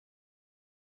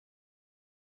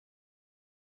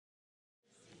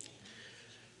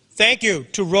Thank you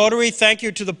to Rotary. Thank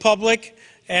you to the public.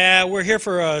 We're here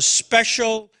for a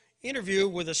special interview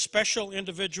with a special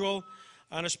individual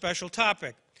on a special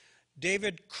topic.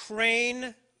 David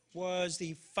Crane was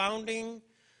the founding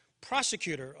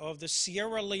prosecutor of the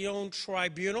Sierra Leone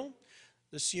Tribunal.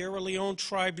 The Sierra Leone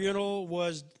Tribunal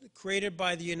was created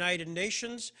by the United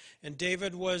Nations, and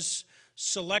David was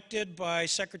selected by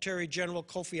Secretary General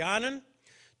Kofi Annan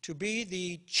to be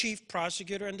the chief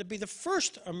prosecutor and to be the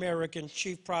first American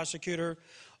chief prosecutor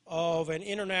of an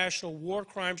international war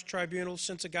crimes tribunal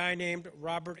since a guy named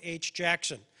Robert H.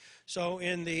 Jackson. So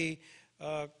in the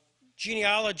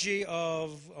genealogy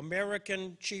of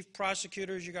American chief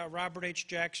prosecutors, you got Robert H.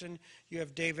 Jackson, you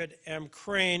have David M.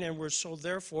 Crane, and we're so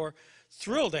therefore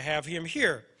thrilled to have him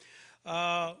here.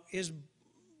 His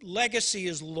legacy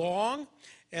is long,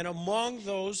 and among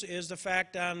those is the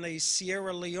fact on the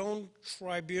Sierra Leone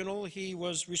Tribunal, he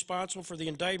was responsible for the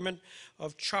indictment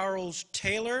of Charles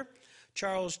Taylor.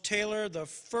 Charles Taylor, the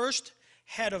first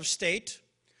head of state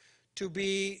to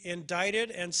be indicted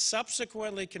and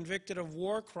subsequently convicted of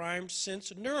war crimes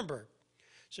since Nuremberg.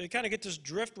 So you kind of get this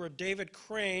drift where David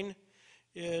Crane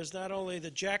is not only the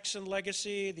Jackson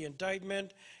legacy, the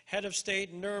indictment, head of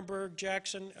state, Nuremberg,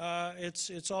 Jackson,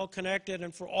 it's all connected,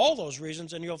 and for all those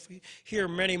reasons, and you'll hear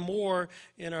many more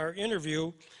in our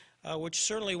interview, which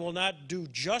certainly will not do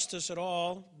justice at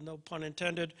all, no pun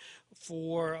intended,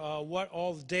 for what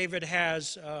all David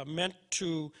has meant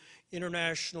to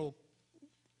international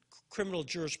criminal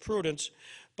jurisprudence.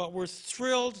 But we're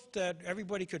thrilled that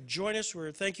everybody could join us.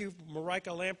 Thank you,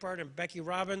 Marika Lampard and Becky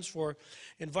Robbins, for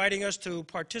inviting us to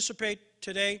participate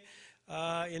today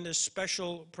in this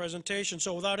special presentation.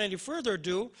 So without any further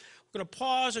ado, we're going to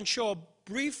pause and show a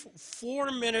brief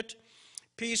 4-minute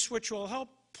piece which will help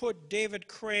put David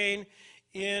Crane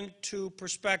into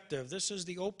perspective. This is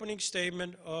the opening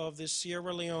statement of the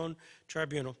Sierra Leone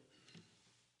Tribunal.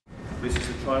 This is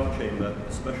the trial chamber,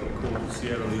 Special Court of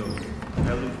Sierra Leone,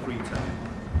 held in Freetown,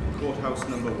 in Courthouse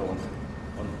Number 1,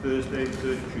 on Thursday,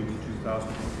 3rd June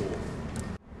 2004.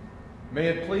 May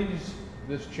it please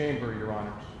this chamber, Your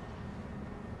Honors,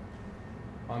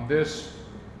 on this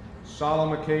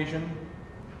solemn occasion,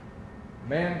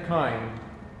 mankind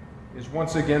is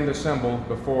once again assembled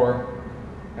before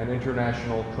an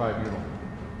international tribunal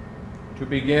to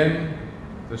begin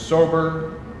the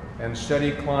sober and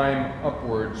steady climb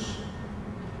upwards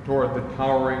toward the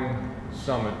towering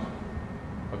summit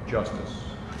of justice.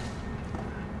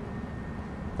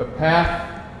 The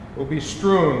path will be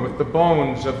strewn with the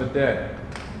bones of the dead,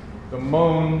 the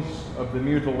moans of the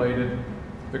mutilated,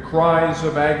 the cries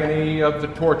of agony of the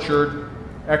tortured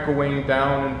echoing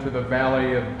down into the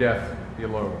valley of death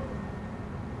below.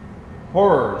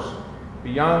 Horrors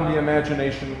beyond the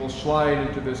imagination will slide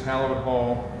into this hallowed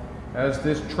hall as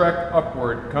this trek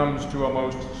upward comes to a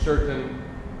most certain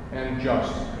and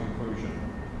just conclusion.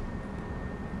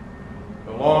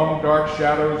 The long, dark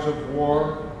shadows of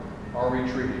war are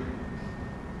retreating.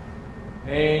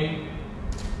 Pain,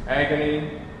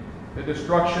 agony, the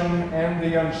destruction, and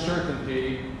the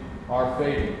uncertainty are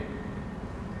fading.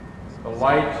 The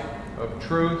light of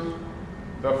truth,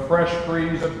 the fresh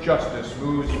breeze of justice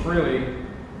moves freely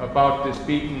about this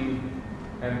beaten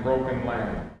and broken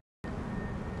land.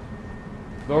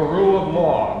 The rule of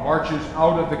law marches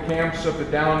out of the camps of the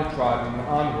downtrodden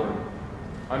onward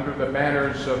under the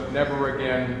banners of never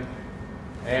again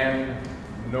and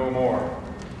no more.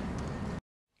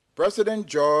 President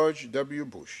George W.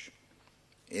 Bush,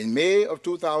 in May of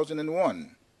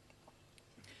 2001,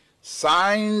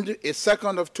 signed a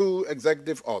second of 2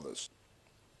 executive orders.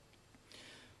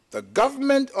 The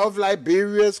government of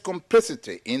Liberia's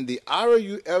complicity in the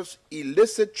RUF's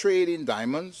illicit trade in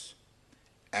diamonds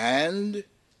and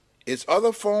its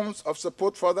other forms of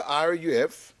support for the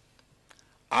RUF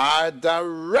are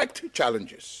direct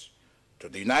challenges to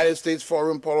the United States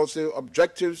foreign policy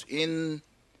objectives in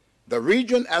the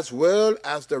region, as well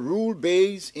as the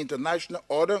rule-based international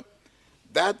order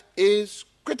that is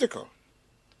critical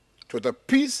to the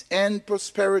peace and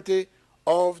prosperity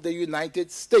of the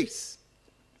United States.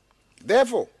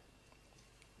 Therefore,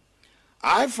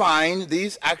 I find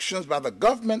these actions by the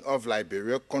government of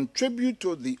Liberia contribute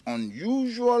to the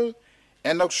unusual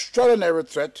and extraordinary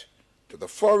threat to the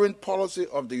foreign policy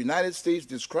of the United States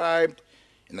described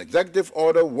in Executive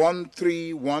Order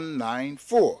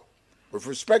 13194, with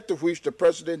respect to which the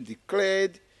President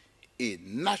declared a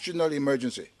national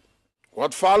emergency.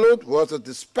 What followed was a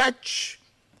dispatch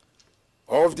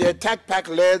of the attack pack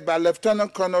led by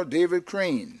Lieutenant Colonel David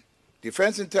Crane,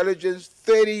 Defense Intelligence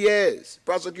 30 years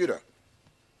prosecutor.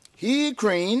 He,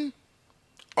 Crane,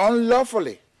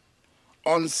 unlawfully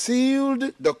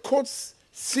unsealed the court's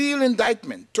sealed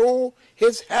indictment told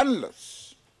his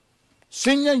handlers,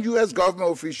 senior U.S.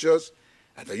 government officials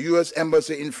at the U.S.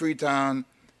 Embassy in Freetown,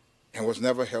 and was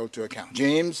never held to account.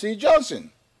 James C.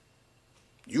 Johnson,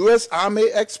 U.S. Army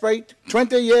expert,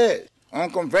 20 years on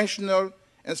conventional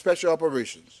and special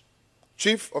operations,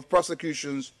 Chief of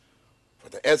Prosecutions for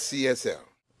the SCSL.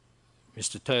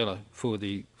 Mr. Taylor, for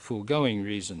the foregoing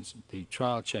reasons, the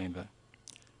trial chamber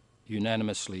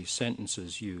unanimously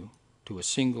sentences you to a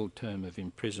single term of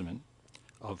imprisonment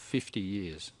of 50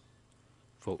 years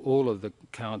for all of the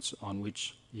counts on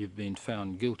which you've been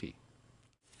found guilty.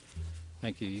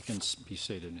 Thank you. You can be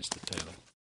seated, Mr. Taylor.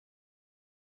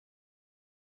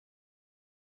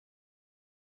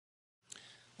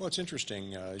 Well, it's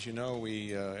interesting. As you know,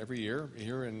 we every year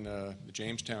here in the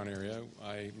Jamestown area,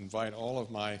 I invite all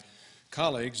of my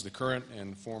colleagues, the current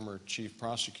and former chief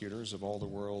prosecutors of all the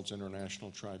world's international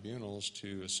tribunals,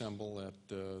 to assemble at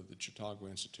the Chautauqua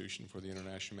Institution for the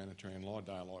International Humanitarian Law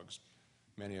Dialogues,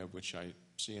 many of which I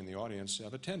see in the audience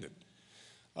have attended.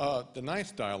 The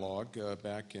ninth dialogue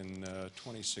back in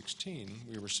 2016,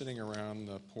 we were sitting around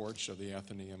the porch of the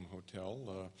Athenaeum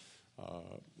Hotel.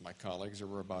 My colleagues, there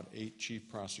were about 8 chief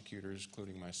prosecutors,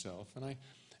 including myself, and I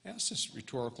asked this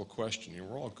rhetorical question.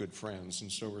 We're all good friends,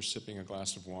 and so we're sipping a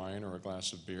glass of wine or a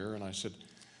glass of beer, and I said,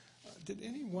 did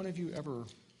any one of you ever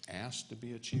ask to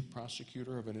be a chief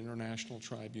prosecutor of an international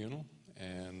tribunal?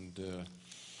 And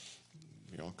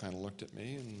they all kind of looked at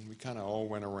me, and we kind of all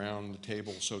went around the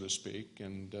table, so to speak,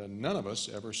 and none of us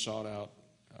ever sought out,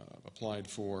 applied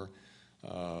for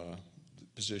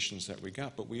positions that we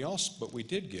got. But we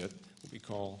did get what we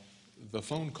call the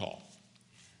phone call.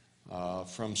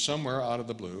 From somewhere out of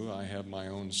the blue. I have my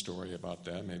own story about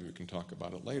that. Maybe we can talk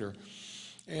about it later.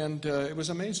 And it was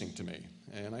amazing to me.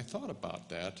 And I thought about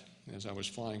that as I was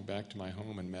flying back to my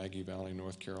home in Maggie Valley,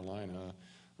 North Carolina,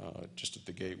 just at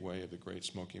the gateway of the Great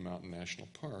Smoky Mountain National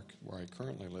Park, where I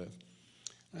currently live.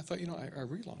 And I thought, I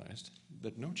realized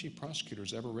that no chief prosecutor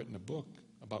has ever written a book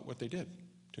about what they did,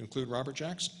 to include Robert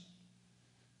Jackson.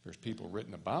 There's people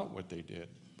written about what they did,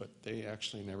 but they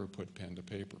actually never put pen to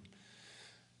paper.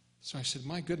 So I said,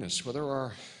 my goodness, well, there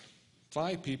are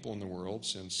 5 people in the world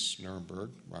since Nuremberg: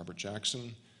 Robert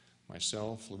Jackson,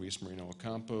 myself, Luis Moreno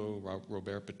Ocampo,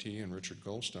 Robert Petit, and Richard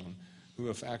Goldstone, who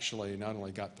have actually not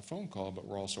only got the phone call, but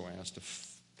were also asked to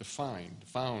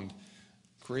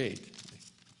create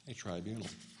a tribunal.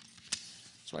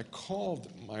 So I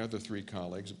called my other 3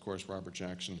 colleagues. Of course, Robert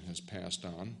Jackson has passed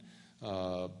on.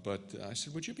 But I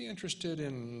said, would you be interested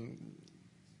in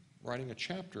writing a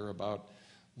chapter about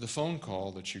the phone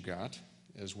call that you got,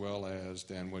 as well as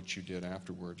then what you did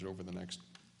afterwards over the next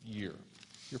year?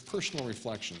 Your personal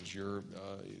reflections, your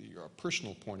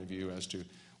personal point of view as to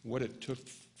what it took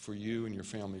for you and your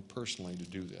family personally to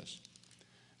do this.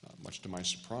 Much to my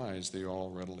surprise, they all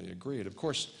readily agreed. Of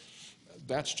course,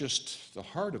 that's just the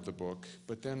heart of the book,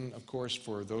 but then, of course,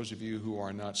 for those of you who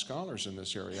are not scholars in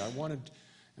this area, I wanted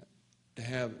to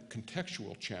have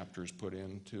contextual chapters put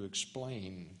in to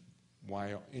explain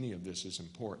why any of this is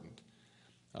important,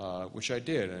 which I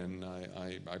did, and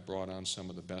I brought on some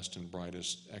of the best and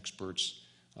brightest experts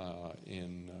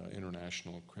in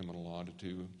international criminal law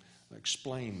to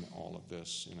explain all of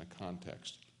this in a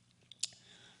context.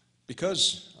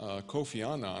 Because Kofi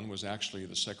Annan was actually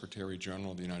the Secretary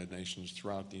General of the United Nations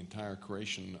throughout the entire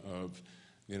creation of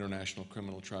the International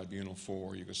Criminal Tribunal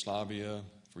for Yugoslavia,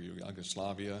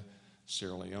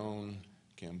 Sierra Leone,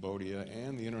 Cambodia,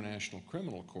 and the International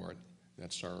Criminal Court,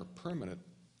 that's our permanent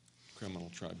criminal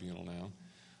tribunal now,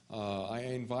 I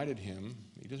invited him.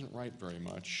 He doesn't write very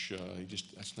much.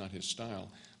 That's not his style.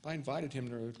 But I invited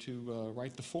him to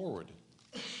write the foreword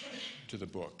to the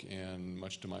book, and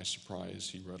much to my surprise,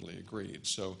 he readily agreed.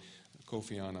 So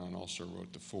Kofi Annan also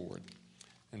wrote the foreword.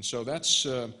 And so that's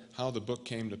how the book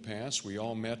came to pass. We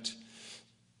all met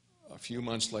a few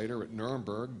months later at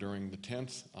Nuremberg during the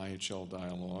 10th IHL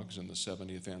Dialogues and the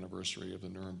 70th anniversary of the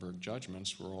Nuremberg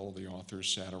judgments, where all the authors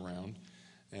sat around,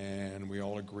 and we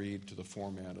all agreed to the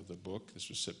format of the book. This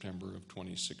was September of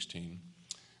 2016.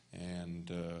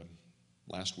 And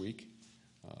last week,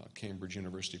 Cambridge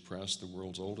University Press, the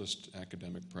world's oldest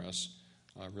academic press,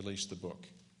 released the book.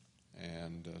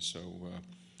 And so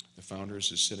the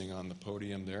Founders is sitting on the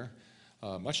podium there.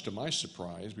 Much to my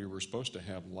surprise, we were supposed to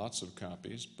have lots of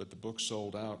copies, but the book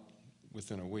sold out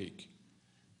within a week.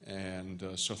 And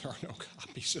so there are no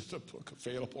copies of the book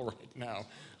available right now.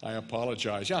 I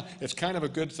apologize. Yeah, it's kind of a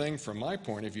good thing from my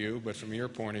point of view, but from your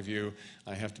point of view,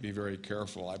 I have to be very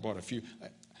careful. I bought a few.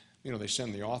 They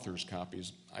send the authors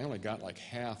copies. I only got like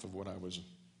half of what I was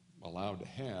allowed to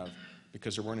have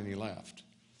because there weren't any left.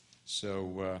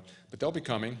 So, but they'll be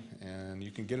coming, and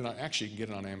you can get it on, actually you can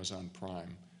get it on Amazon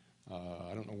Prime.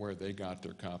 I don't know where they got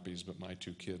their copies, but my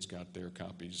two kids got their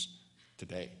copies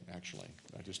today, actually,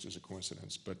 just as a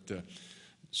coincidence. But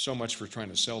so much for trying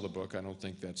to sell the book. I don't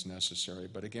think that's necessary.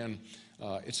 But again,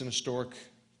 it's an historic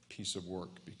piece of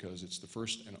work because it's the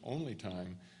first and only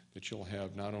time that you'll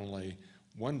have not only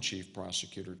one chief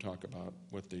prosecutor talk about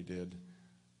what they did,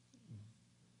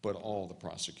 but all the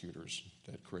prosecutors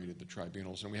that created the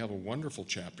tribunals. And we have a wonderful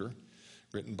chapter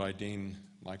written by Dean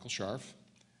Michael Scharf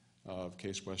of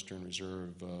Case Western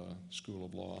Reserve School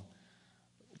of Law.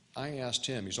 I asked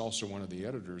him, he's also one of the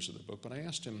editors of the book, but I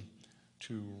asked him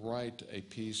to write a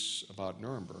piece about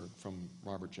Nuremberg from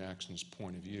Robert Jackson's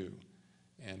point of view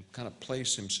and kind of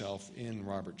place himself in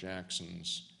Robert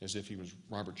Jackson's, as if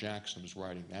Robert Jackson was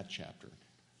writing that chapter.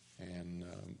 And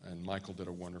Michael did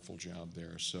a wonderful job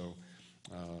there. So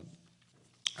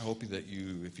I hope that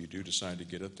you, if you do decide to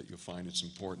get it, that you'll find it's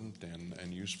important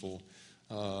and useful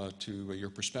to your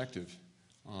perspective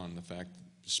on the fact,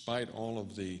 despite all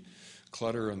of the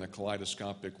clutter and the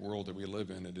kaleidoscopic world that we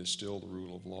live in, it is still the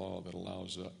rule of law that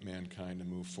allows mankind to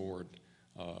move forward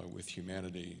with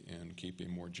humanity and keep a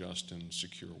more just and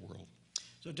secure world.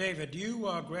 So, David,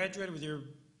 you graduated with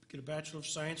get a Bachelor of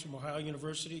Science from Ohio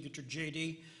University, get your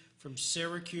JD from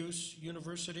Syracuse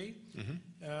University,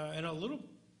 and a little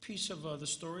piece of the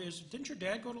story is, didn't your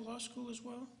dad go to law school as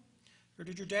well? Or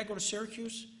did your dad go to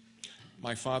Syracuse?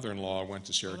 My father-in-law went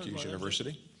to Syracuse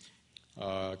University,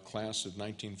 class of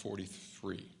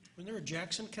 1943. Wasn't there a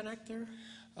Jackson Connect there?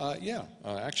 Yeah,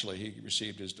 actually he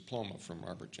received his diploma from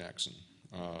Robert Jackson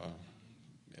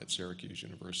at Syracuse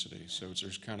University. So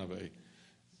there's kind of a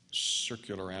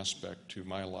circular aspect to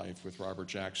my life with Robert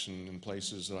Jackson in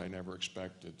places that I never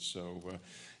expected. So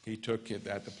he took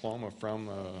that diploma from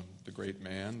the great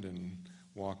man and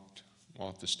walked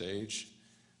off the stage.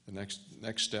 The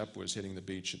next step was hitting the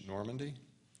beach at Normandy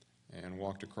and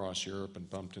walked across Europe and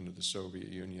bumped into the Soviet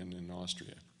Union in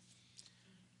Austria.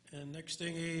 And next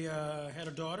thing he had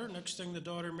a daughter, next thing the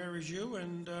daughter marries you,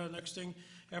 and next thing,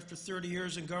 after 30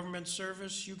 years in government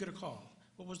service, you get a call.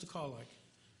 What was the call like?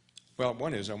 Well,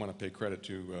 one is I want to pay credit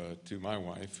to my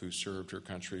wife, who served her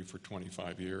country for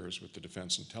 25 years with the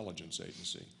Defense Intelligence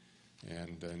Agency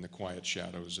and in the quiet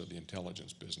shadows of the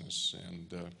intelligence business.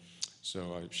 And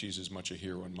so she's as much a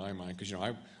hero in my mind, because, you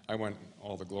know, I went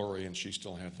all the glory, and she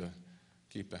still had to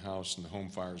keep the house and the home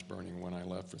fires burning when I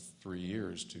left for 3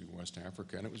 years to West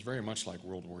Africa. And it was very much like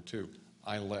World War II.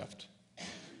 I left.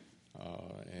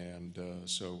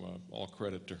 So all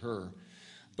credit to her.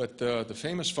 But the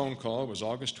famous phone call was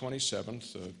August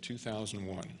 27th of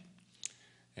 2001.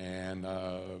 And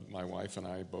my wife and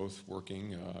I both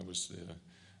working. I was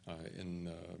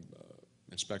in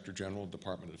Inspector General,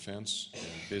 Department of Defense,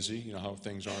 and busy. You know how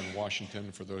things are in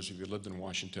Washington. For those of you who lived in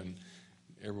Washington,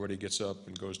 everybody gets up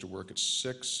and goes to work at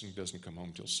 6 and doesn't come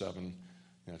home till 7.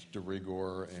 That's de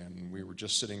rigueur, and we were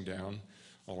just sitting down.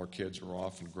 All our kids were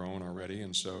off and grown already,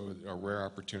 and so a rare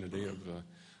opportunity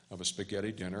of a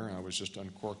spaghetti dinner. I was just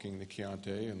uncorking the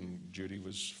Chianti, and Judy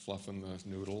was fluffing the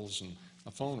noodles, and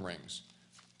a phone rings.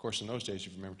 Of course, in those days,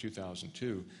 if you remember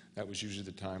 2002, that was usually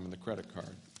the time on the credit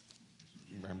card.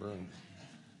 Remember? And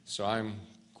so I'm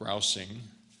grousing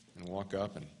and walk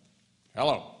up and,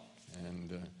 hello,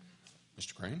 and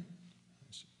Mr. Crane?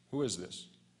 I said, who is this?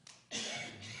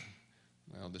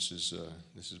 Well, this is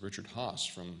Richard Haass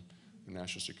from the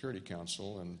National Security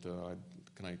Council, and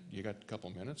you got a couple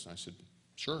minutes? And I said,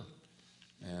 sure.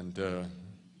 And I'm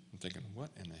thinking, what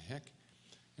in the heck?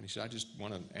 And he said, I just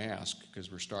want to ask,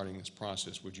 because we're starting this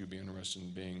process, would you be interested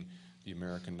in being the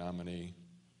American nominee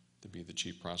to be the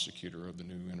chief prosecutor of the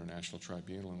new International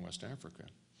Tribunal in West Africa?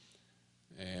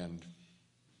 And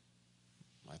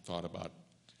I thought about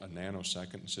a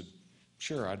nanosecond and said,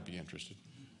 sure, I'd be interested.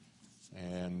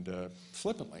 And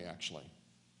flippantly, actually.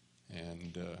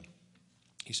 And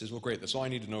he says, well, great, that's all I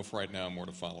need to know for right now, more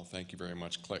to follow. Thank you very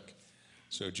much, click.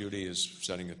 So Judy is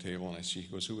setting the table, and he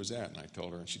goes, who was that? And I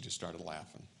told her, and she just started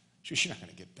laughing. She goes, you're not going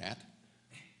to get that.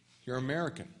 You're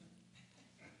American.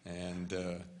 And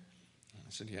I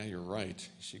said, yeah, you're right.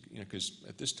 Because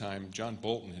at this time, John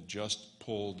Bolton had just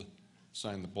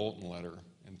signed the Bolton letter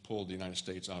and pulled the United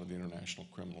States out of the International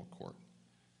Criminal Court.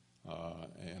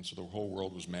 And so the whole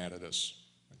world was mad at us,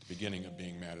 at the beginning of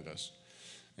being mad at us.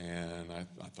 And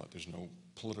I thought there's no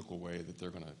political way that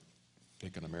they're going to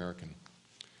pick an American.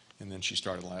 And then she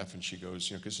started laughing. She goes,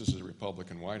 because this is a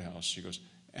Republican White House, she goes,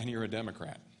 and you're a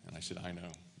Democrat. And I said, I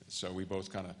know. So we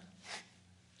both kind of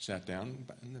sat down.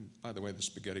 And then, by the way, the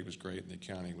spaghetti was great, and the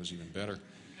Chianti was even better.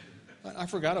 I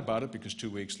forgot about it because 2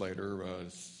 weeks later,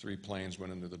 3 planes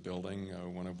went into the building,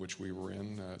 one of which we were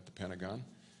in at the Pentagon,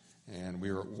 and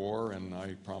we were at war, and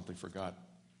I promptly forgot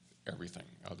everything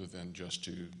other than just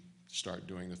to start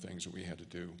doing the things that we had to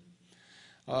do.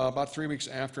 About 3 weeks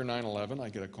after 9/11, I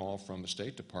get a call from the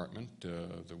State Department,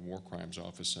 the War Crimes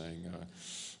Office, saying,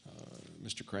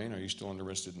 Mr. Crane, are you still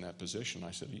interested in that position? I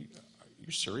said, are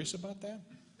you serious about that?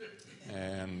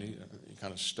 And he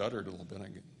kind of stuttered a little bit. I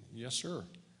go, yes, sir.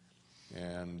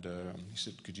 And he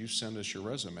said, could you send us your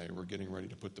resume? We're getting ready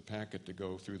to put the packet to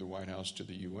go through the White House to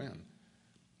the UN.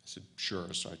 I said,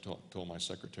 sure. So I told my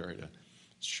secretary to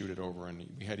shoot it over, and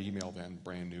we had email then,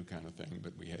 brand new kind of thing,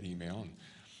 but we had email.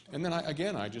 And then,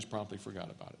 I just promptly forgot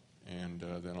about it. And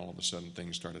then all of a sudden,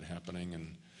 things started happening,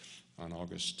 and on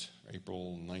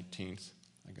April 19th,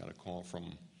 I got a call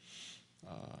from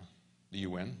the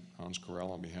UN, Hans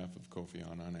Corell, on behalf of Kofi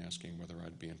Annan, asking whether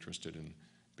I'd be interested in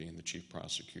being the chief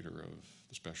prosecutor of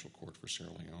the Special Court for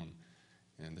Sierra Leone.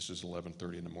 And this is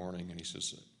 11:30 in the morning, and he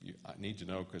says, I need to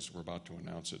know because we're about to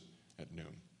announce it at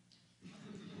noon.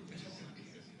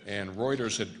 And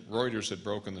Reuters had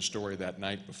broken the story that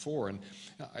night before, and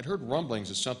I'd heard rumblings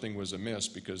that something was amiss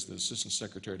because the Assistant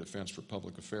Secretary of Defense for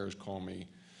Public Affairs called me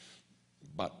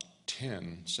about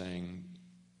 10 saying,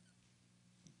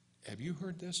 have you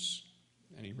heard this?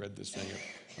 And he read this thing,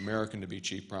 American to be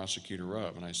chief prosecutor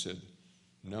of, and I said,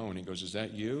 no, and he goes, is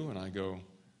that you? And I go,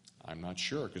 I'm not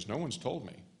sure because no one's told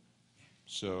me.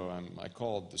 So I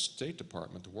called the State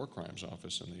Department, the War Crimes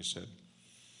Office, and they said,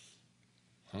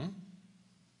 huh?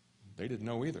 They didn't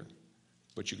know either.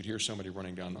 But you could hear somebody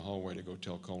running down the hallway to go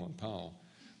tell Colin Powell.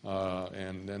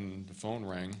 And then the phone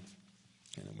rang,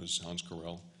 and it was Hans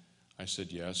Corell. I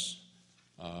said yes.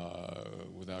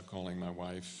 Without calling my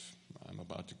wife, I'm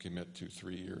about to commit to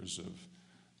 3 years of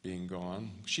being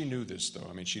gone. She knew this, though.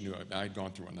 I mean, she knew I'd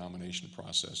gone through a nomination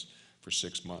process for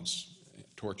 6 months, a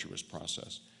torturous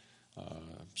process.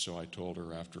 So I told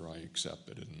her after I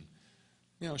accepted it,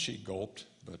 and, she gulped,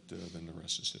 but then the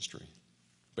rest is history.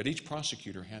 But each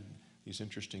prosecutor had these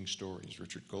interesting stories.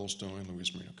 Richard Goldstone,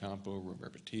 Luis Moreno Campo,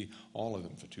 Robert Petit, all of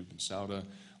them, Fatou Bensouda,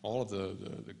 all of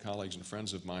the colleagues and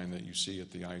friends of mine that you see at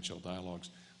the IHL Dialogues,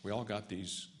 we all got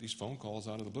these phone calls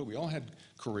out of the blue. We all had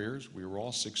careers. We were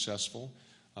all successful.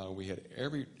 We had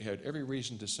every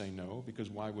reason to say no, because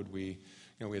why would we?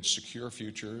 We had secure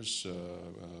futures,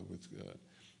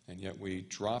 and yet we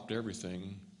dropped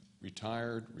everything,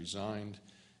 retired, resigned,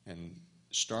 and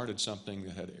started something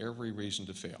that had every reason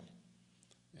to fail.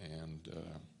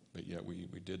 But yet we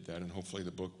did that, and hopefully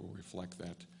the book will reflect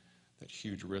that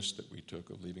huge risk that we took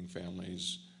of leaving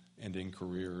families, ending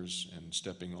careers, and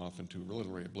stepping off into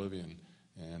literally oblivion,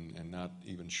 and not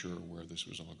even sure where this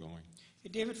was all going. Hey,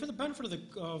 David, for the benefit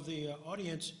of the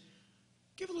audience,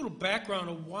 give a little background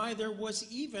of why there was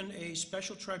even a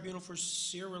special tribunal for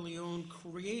Sierra Leone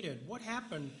created. What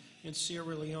happened in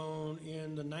Sierra Leone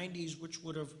in the 90s which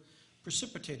would have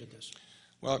precipitated this?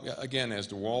 Well, again, as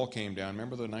the wall came down,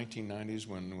 remember the 1990s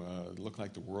when it looked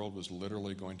like the world was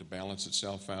literally going to balance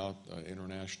itself out,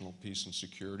 international peace and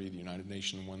security, the United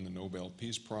Nations won the Nobel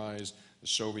Peace Prize, the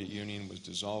Soviet Union was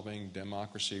dissolving,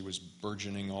 democracy was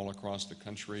burgeoning all across the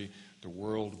country, the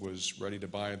world was ready to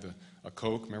buy a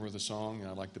Coke, remember the song,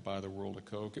 I'd like to buy the world a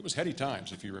Coke? It was heady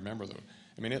times, if you remember them.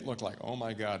 I mean, it looked like, oh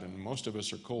my God, and most of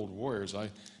us are Cold Warriors. I've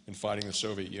been fighting the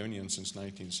Soviet Union since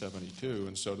 1972,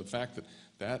 and so the fact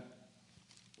that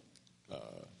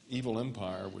evil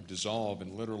empire would dissolve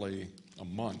in literally a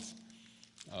month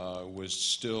was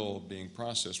still being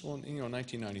processed. Well, in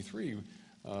 1993,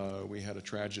 we had a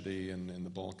tragedy in the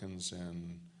Balkans,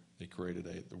 and they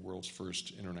created the world's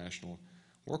first international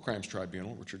war crimes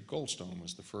tribunal. Richard Goldstone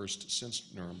was the first since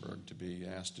Nuremberg to be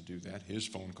asked to do that. His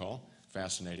phone call,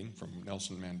 fascinating, from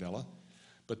Nelson Mandela.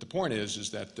 But the point is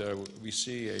that we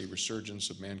see a resurgence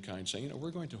of mankind saying,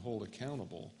 we're going to hold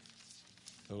accountable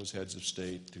those heads of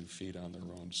state to feed on their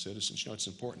own citizens. It's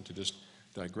important to just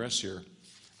digress here.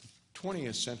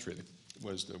 20th century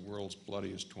was the world's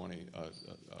bloodiest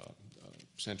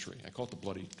century. I call it the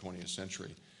bloody 20th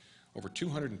century. Over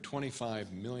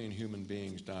 225 million human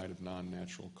beings died of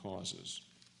non-natural causes.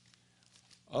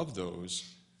 Of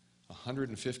those,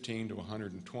 115 to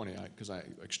 120, because I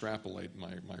extrapolate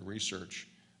my research,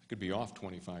 I could be off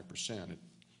 25%.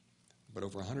 But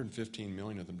over 115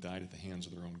 million of them died at the hands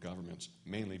of their own governments,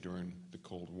 mainly during the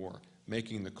Cold War,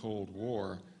 making the Cold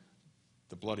War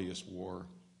the bloodiest war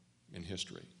in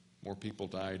history. More people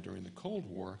died during the Cold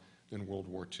War than World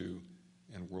War II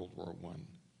and World War I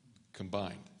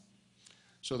combined.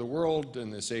 So the world in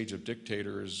this age of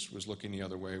dictators was looking the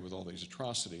other way with all these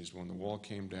atrocities. When the wall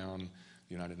came down,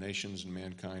 the United Nations and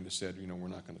mankind has said, you know, we're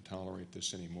not going to tolerate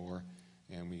this anymore,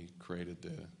 and we created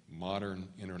the modern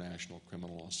international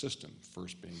criminal law system,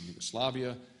 first being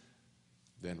Yugoslavia,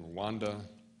 then Rwanda,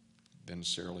 then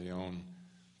Sierra Leone,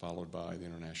 followed by the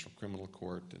International Criminal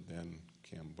Court, and then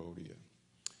Cambodia.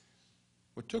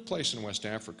 What took place in West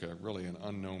Africa, really an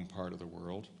unknown part of the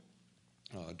world,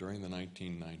 during the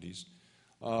 1990s,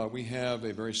 we have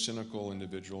a very cynical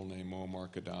individual named Muammar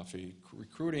Gaddafi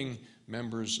recruiting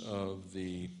members of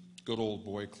the good old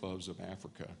boy clubs of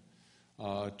Africa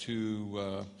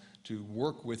to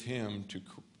work with him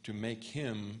to make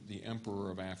him the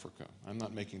emperor of Africa. I'm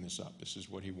not making this up. This is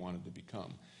what he wanted to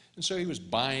become. And so he was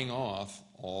buying off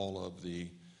all of the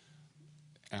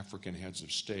African heads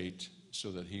of state so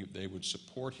that they would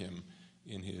support him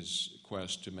in his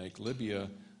quest to make Libya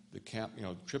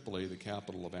Tripoli the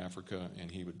capital of Africa, and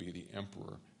he would be the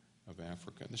emperor of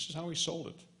Africa. And this is how he sold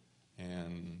it.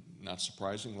 And not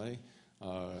surprisingly,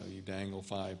 you dangle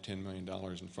 $5–10 million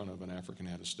in front of an African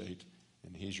head of state,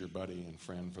 and he's your buddy and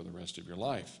friend for the rest of your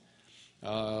life.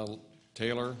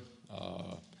 Taylor,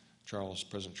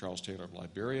 President Charles Taylor of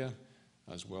Liberia,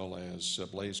 as well as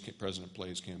President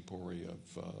Blaise Compaoré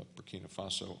of Burkina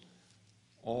Faso,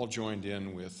 all joined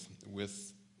in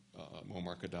with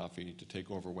Muammar Gaddafi to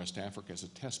take over West Africa as a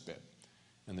test bed.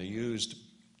 And they used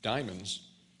diamonds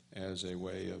as a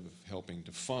way of helping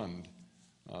to fund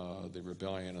the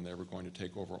rebellion, and they were going to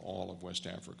take over all of West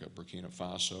Africa, Burkina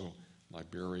Faso,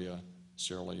 Liberia,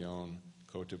 Sierra Leone,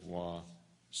 Cote d'Ivoire,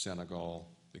 Senegal,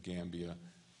 the Gambia,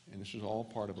 and this was all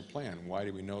part of a plan. Why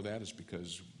do we know that? It's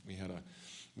because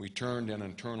we turned an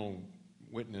internal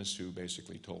witness who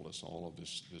basically told us all of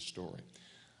this story.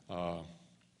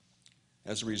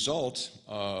 As a result,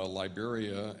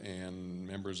 Liberia and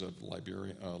members of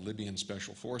Libyan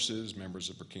Special Forces, members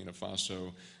of Burkina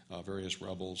Faso, various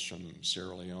rebels from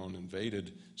Sierra Leone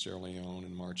invaded Sierra Leone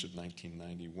in March of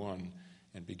 1991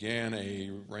 and began a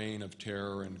reign of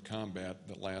terror and combat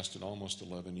that lasted almost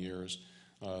 11 years,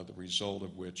 the result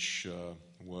of which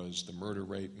was the murder,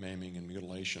 rape, maiming, and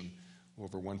mutilation of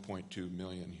over 1.2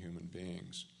 million human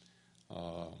beings.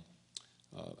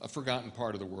 A forgotten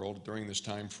part of the world. During this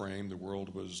time frame, the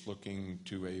world was looking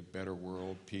to a better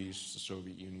world, peace. The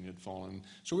Soviet Union had fallen.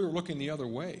 So we were looking the other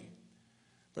way.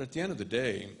 But at the end of the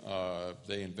day,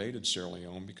 they invaded Sierra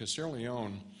Leone because Sierra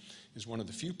Leone is one of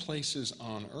the few places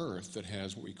on Earth that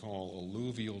has what we call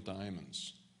alluvial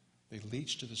diamonds. They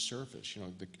leach to the surface. You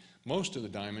know, most of the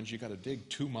diamonds, you got to dig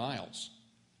 2 miles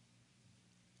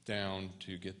down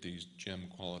to get these gem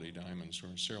quality diamonds.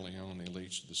 Where in Sierra Leone, they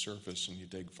leach to the surface and you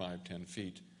dig 5–10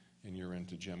 feet and you're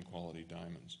into gem quality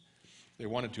diamonds. They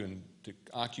wanted to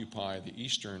occupy the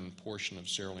eastern portion of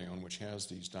Sierra Leone, which has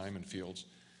these diamond fields,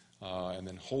 and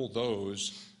then hold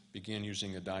those, begin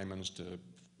using the diamonds to,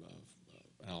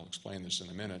 and I'll explain this in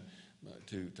a minute,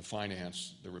 to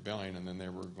finance the rebellion, and then they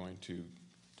were going to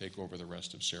take over the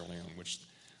rest of Sierra Leone, which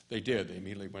they did. They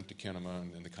immediately went to Kenema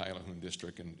and the Kailahun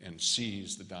district and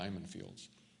seized the diamond fields.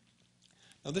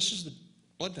 Now this is the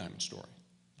blood diamond story,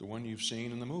 the one you've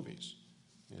seen in the movies.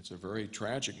 It's a very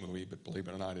tragic movie, but believe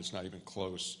it or not, it's not even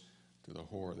close to the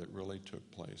horror that really took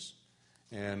place.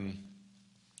 And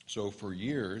so for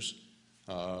years,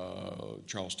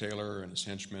 Charles Taylor and his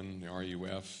henchmen, the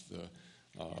RUF,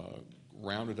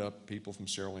 rounded up people from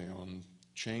Sierra Leone,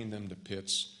 chained them to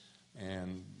pits,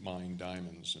 and mined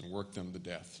diamonds and worked them to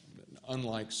death.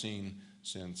 Unlike seen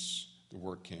since the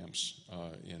work camps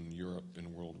in Europe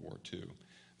in World War II.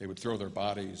 They would throw their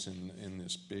bodies in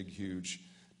this big, huge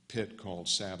pit called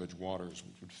Savage Waters,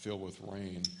 which would fill with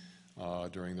rain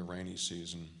during the rainy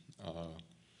season.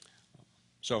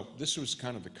 So this was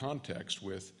kind of the context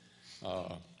with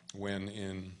when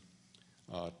in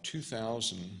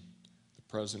 2000, the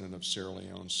president of Sierra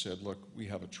Leone said, look, we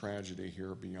have a tragedy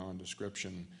here beyond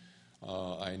description.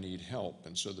 I need help.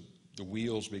 And so the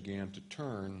wheels began to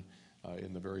turn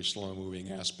in the very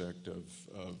slow-moving aspect of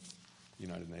the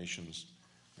United Nations.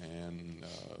 And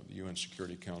the UN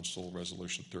Security Council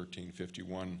Resolution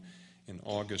 1351 in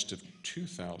August of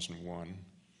 2001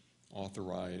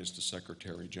 authorized the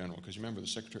Secretary General, because remember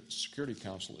the Security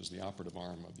Council is the operative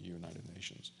arm of the United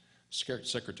Nations.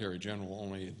 Secretary General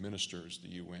only administers the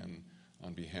UN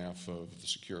on behalf of the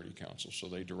Security Council. So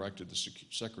they directed the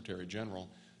Secretary General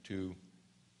to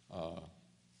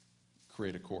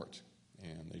create a court,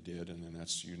 and they did, and then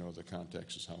that's, you know, the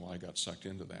context is how I got sucked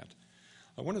into that.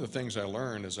 One of the things I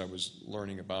learned as I was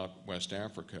learning about West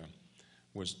Africa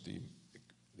was the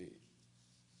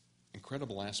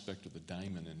incredible aspect of the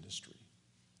diamond industry.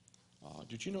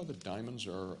 Did you know that diamonds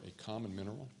are a common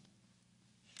mineral?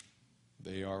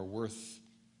 They are worth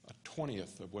a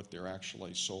 20th of what they're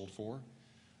actually sold for.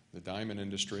 The diamond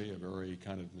industry, a very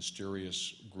kind of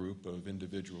mysterious group of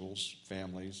individuals,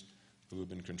 families, who have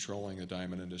been controlling the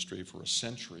diamond industry for a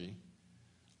century,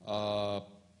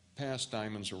 pass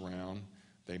diamonds around.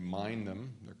 They mine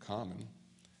them. They're common.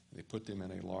 They put them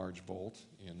in a large vault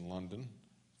in London,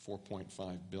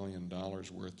 $4.5 billion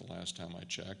worth the last time I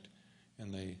checked,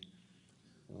 and they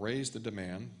raise the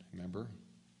demand. Remember,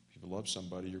 if you love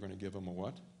somebody, you're going to give them a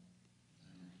what?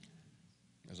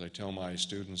 As I tell my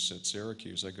students at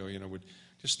Syracuse, I go,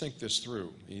 just think this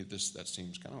through. That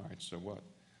seems kind of all right, so what?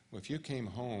 Well, if you came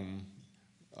home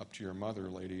up to your mother,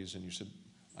 ladies, and you said,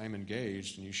 I'm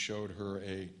engaged, and you showed her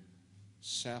a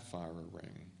sapphire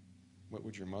ring, what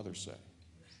would your mother say?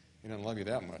 He doesn't love you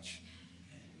that much.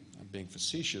 I'm being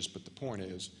facetious, but the point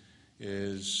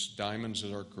is diamonds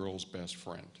are our girl's best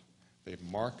friend. They've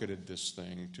marketed this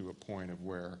thing to a point of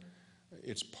where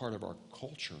it's part of our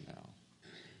culture now.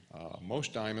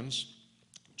 Most diamonds,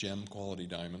 gem quality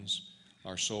diamonds,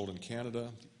 are sold in Canada,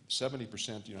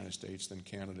 70% the United States, then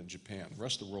Canada and Japan. The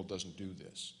rest of the world doesn't do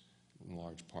this in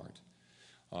large part.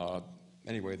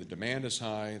 Anyway, the demand is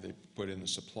high, they put in the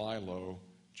supply low,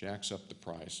 jacks up the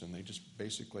price, and they just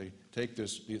basically take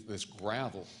this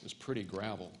gravel, this pretty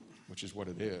gravel, which is what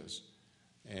it is,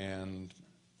 and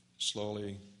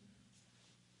slowly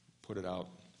put it out,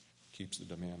 keeps the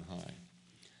demand high.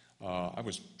 I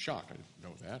was shocked. I didn't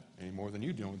know that any more than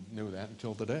you knew that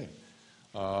until today.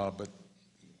 But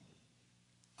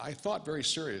I thought very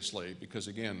seriously because,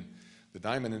 again, the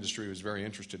diamond industry was very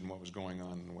interested in what was going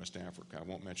on in West Africa. I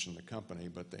won't mention the company,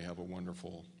 but they have a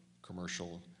wonderful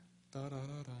commercial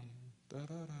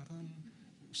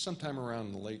sometime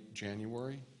around late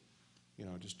January,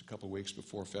 just a couple of weeks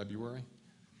before February.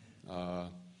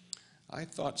 I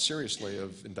thought seriously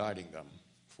of indicting them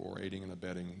for aiding and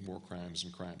abetting war crimes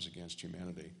and crimes against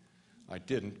humanity. I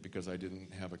didn't because I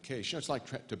didn't have a case. It's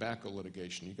like tobacco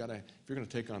litigation. If you're going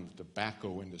to take on the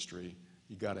tobacco industry,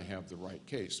 you got to have the right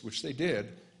case, which they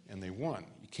did, and they won.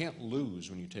 You can't lose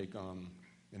when you take on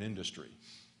an industry.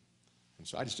 And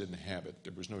so I just didn't have it.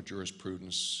 There was no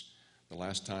jurisprudence. The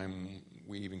last time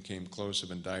we even came close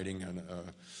of indicting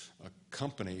a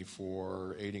company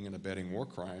for aiding and abetting war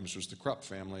crimes was the Krupp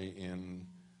family in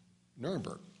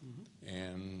Nuremberg. Mm-hmm.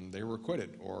 And they were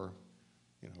acquitted. Or,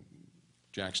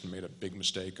 Jackson made a big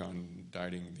mistake on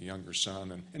indicting the younger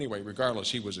son. And anyway,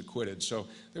 regardless, he was acquitted. So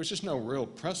there was just no real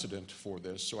precedent for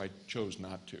this, so I chose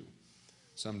not to.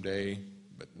 Someday,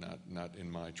 but not in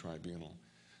my tribunal.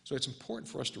 So it's important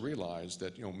for us to realize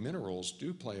that minerals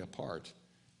do play a part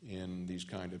in these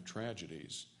kind of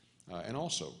tragedies. And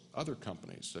also other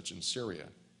companies, such in Syria,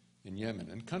 in Yemen,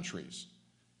 and countries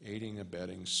aiding,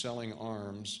 abetting, selling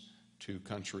arms to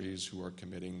countries who are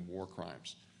committing war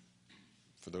crimes.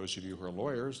 For those of you who are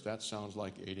lawyers, that sounds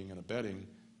like aiding and abetting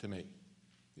to me.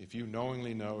 If you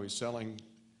knowingly know he's selling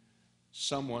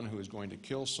someone who is going to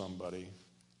kill somebody,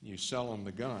 you sell him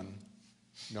the gun,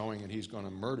 knowing that he's going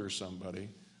to murder somebody,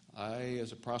 I,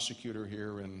 as a prosecutor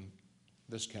here in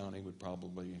this county, would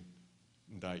probably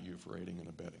indict you for aiding and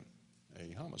abetting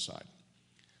a homicide.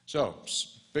 So,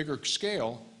 bigger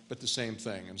scale, but the same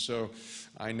thing. And so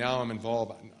I'm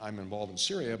involved in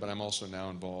Syria, but I'm also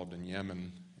now involved in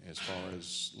Yemen as far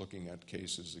as looking at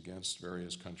cases against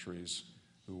various countries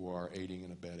who are aiding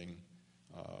and abetting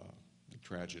the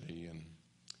tragedy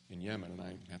in Yemen. And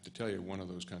I have to tell you, one of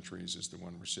those countries is the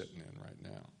one we're sitting in right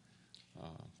now.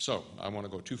 So I want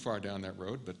to go too far down that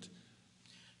road, but...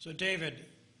 So David,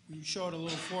 you showed a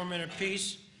little 4-minute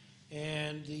piece,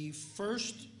 and the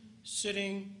first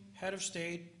sitting head of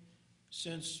state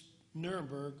since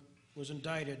Nuremberg was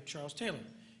indicted, Charles Taylor.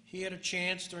 He had a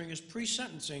chance during his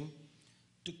pre-sentencing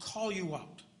to call you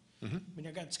out. Mm-hmm. I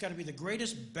mean, it's got to be the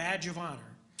greatest badge of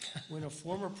honor when a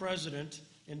former president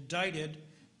indicted,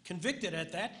 convicted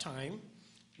at that time,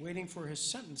 waiting for his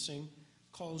sentencing,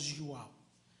 calls you out.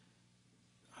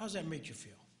 How does that make you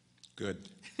feel? Good.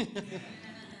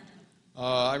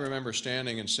 I remember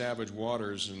standing in Savage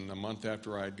Waters, and a month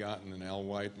after I had gotten an Al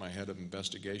White, my head of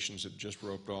investigations, had just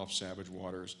roped off Savage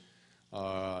Waters,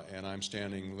 and I'm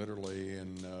standing literally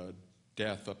in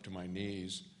death up to my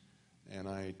knees, and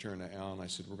I turned to Al and I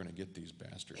said, we're going to get these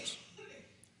bastards.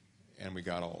 And we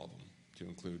got all of them, to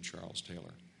include Charles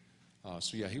Taylor.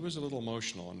 So yeah, he was a little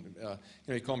emotional, and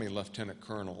he called me Lieutenant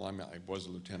Colonel. I was a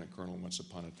Lieutenant Colonel once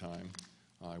upon a time.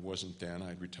 I wasn't then.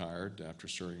 I'd retired after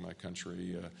serving my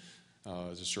country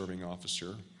as a serving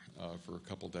officer for a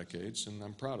couple decades, and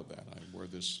I'm proud of that. I wore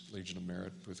this Legion of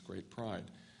Merit with great pride.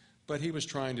 But he was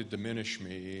trying to diminish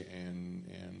me and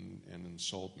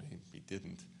insult me. He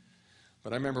didn't.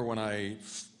 But I remember when I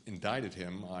indicted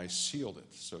him, I sealed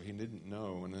it, so he didn't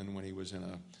know. And then when he was in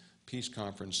a peace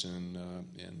conference in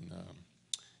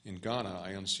Ghana,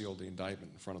 I unsealed the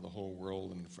indictment in front of the whole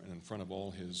world and in front of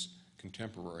all his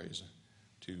contemporaries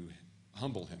to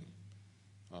humble him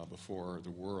before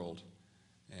the world.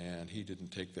 And he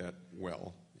didn't take that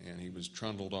well, and he was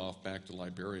trundled off back to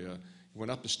Liberia. He went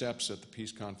up the steps at the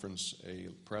peace conference,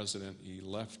 he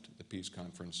left the peace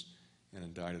conference, an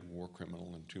indicted war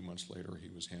criminal, and 2 months later he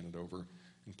was handed over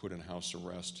and put in house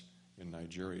arrest in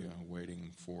Nigeria,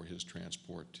 waiting for his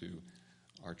transport to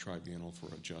our tribunal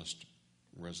for a just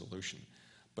resolution.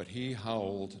 But he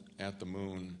howled at the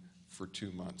moon for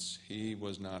 2 months. He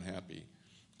was not happy.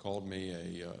 Called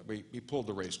me he pulled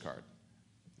the race card.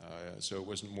 So it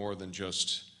wasn't more than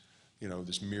just,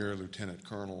 this mere lieutenant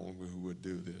colonel who would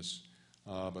do this.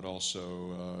 But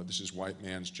also, this is white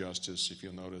man's justice. If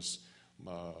you'll notice,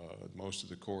 most of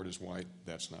the court is white.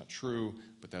 That's not true,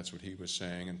 but that's what he was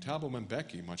saying. And Thabo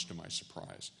Mbeki, much to my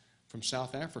surprise, from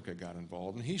South Africa got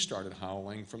involved, and he started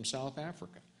howling from South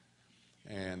Africa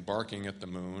and barking at the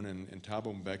moon. And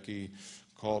Thabo Mbeki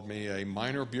called me a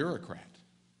minor bureaucrat.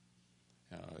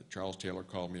 Charles Taylor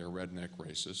called me a redneck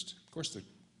racist. Of course, the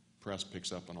press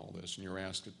picks up on all this, and you're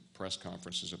asked at press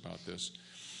conferences about this.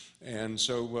 And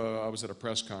so I was at a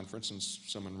press conference, and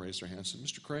someone raised their hand and said,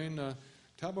 "Mr. Crane,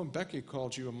 Thabo Mbeki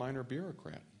called you a minor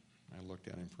bureaucrat." I looked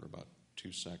at him for about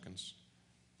 2 seconds.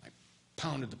 I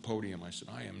pounded the podium. I said,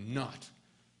 "I am not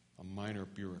a minor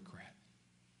bureaucrat.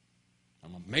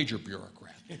 I'm a major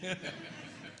bureaucrat."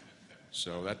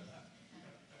 So that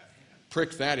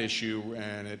pricked that issue,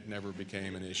 and it never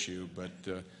became an issue.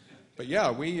 But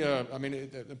yeah,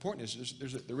 the important is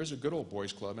there is a good old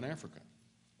boys club in Africa.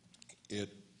 It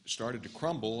started to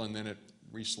crumble, and then it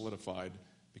re-solidified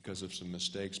because of some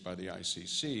mistakes by the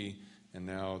ICC, and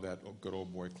now that good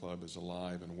old boy club is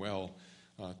alive and well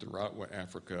throughout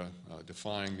Africa,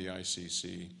 defying the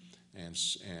ICC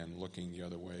and looking the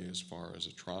other way as far as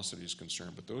atrocity is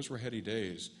concerned. But those were heady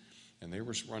days, and they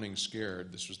were running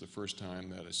scared. This was the first time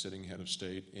that a sitting head of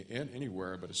state,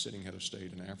 anywhere but a sitting head of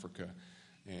state in Africa,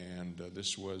 and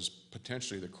this was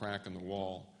potentially the crack in the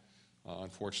wall.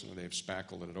 Unfortunately, they've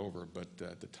spackled it over, but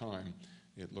at the time,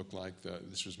 it looked like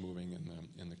this was moving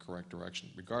in the correct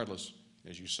direction. Regardless,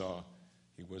 as you saw,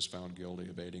 he was found guilty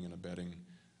of aiding and abetting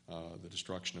the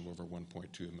destruction of over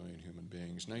 1.2 million human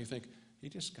beings. Now you think, he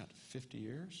just got 50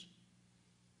 years?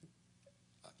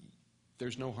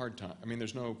 There's no hard time.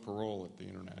 There's no parole at the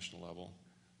international level.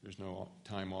 There's no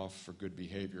time off for good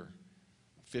behavior.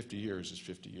 50 years is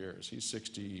 50 years. He's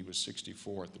 60, he was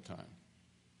 64 at the time.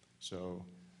 So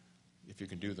if you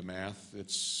can do the math,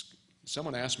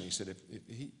 someone asked me, he said,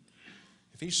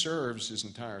 if he serves his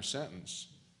entire sentence,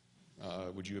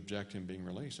 would you object to him being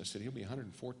released? I said, he'll be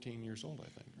 114 years old, I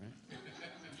think, right?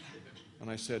 And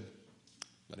I said,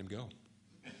 let him go.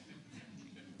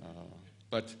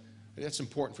 But that's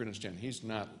important for you to understand. He's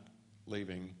not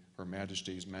leaving Her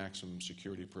Majesty's maximum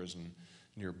security prison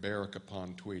near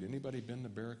Berwick-upon-Tweed. Anybody been to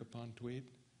Berwick-upon-Tweed?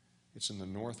 It's in the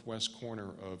northwest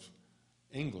corner of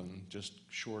England, just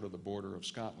short of the border of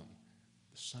Scotland.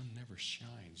 The sun never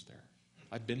shines there.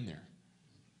 I've been there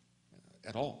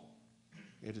at all.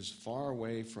 It is far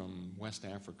away from West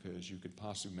Africa as you could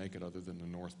possibly make it other than the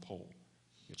North Pole.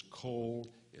 It's cold,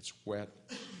 it's wet,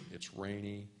 it's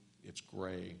rainy, it's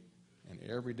gray, and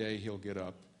every day he'll get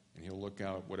up and he'll look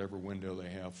out whatever window they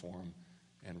have for him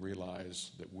and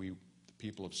realize that we, the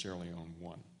people of Sierra Leone,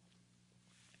 won.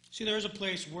 See, there is a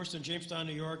place worse than Jamestown,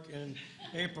 New York in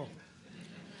April.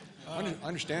 I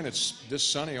understand it's this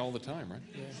sunny all the time, right?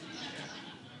 Yeah.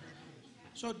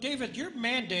 So, David, your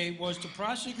mandate was to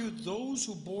prosecute those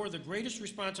who bore the greatest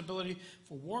responsibility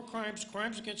for war crimes,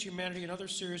 crimes against humanity, and other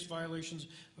serious violations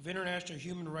of international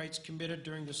human rights committed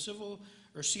during the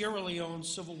Sierra Leone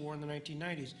Civil War in the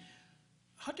 1990s.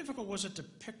 How difficult was it to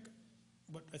pick,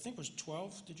 what I think was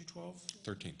 12? Did you 12?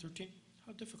 13. 13?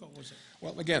 How difficult was it?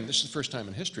 Well, again, this is the first time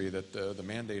in history that the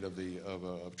mandate of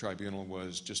a tribunal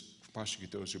was just to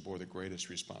prosecute those who bore the greatest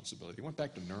responsibility. It went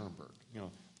back to Nuremberg.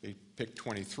 They picked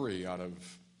 23 out of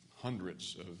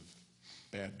hundreds of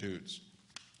bad dudes.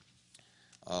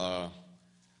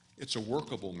 It's a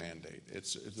workable mandate.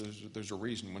 There's a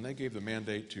reason. When they gave the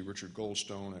mandate to Richard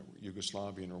Goldstone at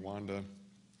Yugoslavia and Rwanda,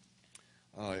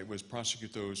 it was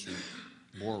prosecute those who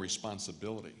bore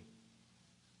responsibility.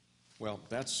 Well,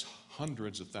 that's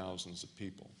hundreds of thousands of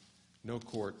people. No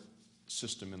court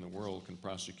system in the world can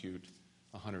prosecute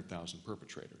 100,000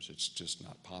 perpetrators. It's just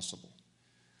not possible.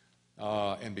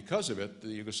 And because of it,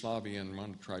 the Yugoslavian and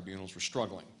Rwanda tribunals were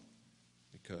struggling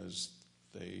because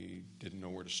they didn't know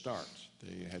where to start.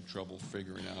 They had trouble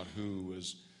figuring out who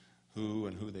was who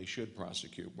and who they should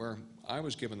prosecute. Where I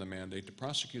was given the mandate to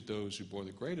prosecute those who bore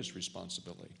the greatest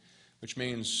responsibility, which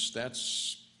means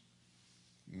that's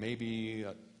maybe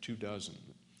 24.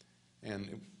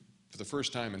 And for the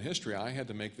first time in history, I had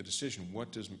to make the decision,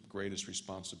 what does greatest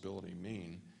responsibility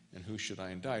mean, and who should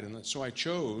I indict? And so I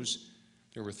chose,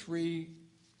 there were three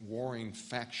warring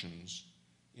factions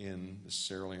in the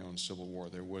Sierra Leone Civil War.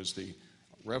 There was the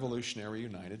Revolutionary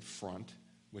United Front,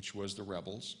 which was the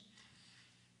rebels,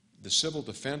 the Civil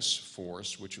Defense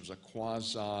Force, which was a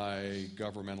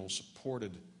quasi-governmental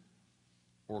supported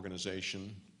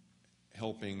organization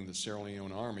helping the Sierra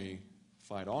Leone Army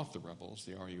fight off the rebels,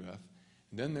 the RUF.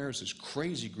 And then there's this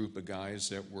crazy group of guys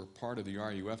that were part of the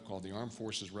RUF called the Armed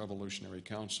Forces Revolutionary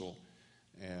Council,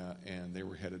 and they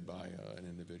were headed by an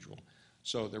individual.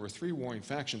 So there were three warring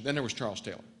factions. Then there was Charles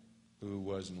Taylor, who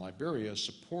was in Liberia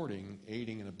supporting,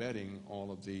 aiding, and abetting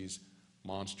all of these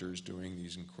monsters doing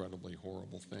these incredibly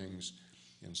horrible things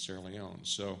in Sierra Leone.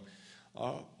 So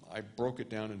I broke it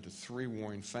down into three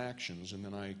warring factions, and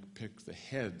then I picked the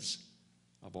heads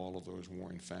of all of those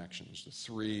warring factions, the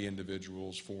three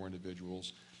individuals, four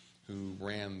individuals who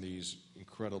ran these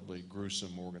incredibly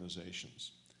gruesome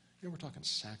organizations. You know, we're talking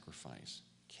sacrifice,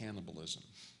 cannibalism,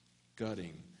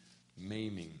 gutting,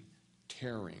 maiming,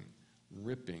 tearing,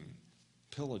 ripping,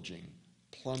 pillaging,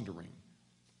 plundering,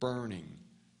 burning,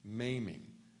 maiming,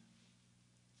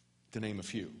 to name a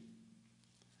few.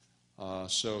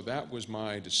 So that was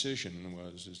my decision,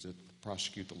 is to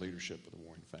prosecute the leadership of the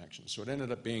warring factions. So it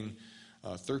ended up being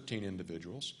 13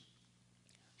 individuals.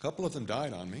 A couple of them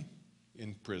died on me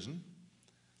in prison.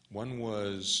 One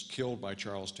was killed by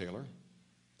Charles Taylor,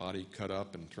 body cut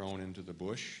up and thrown into the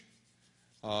bush.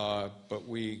 But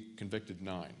we convicted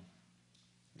 9.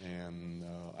 And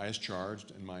I was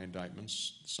charged, and my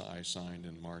indictments I signed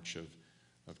in March of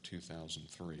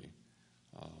 2003.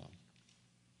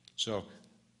 So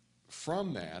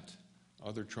from that,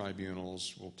 other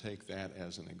tribunals will take that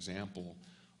as an example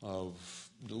of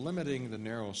limiting the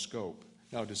narrow scope.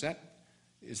 Now,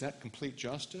 is that complete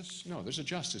justice? No, there's a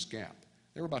justice gap.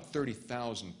 There were about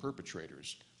 30,000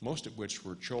 perpetrators, most of which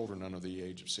were children under the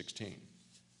age of 16.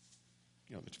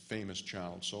 You know, the famous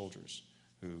child soldiers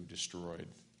who destroyed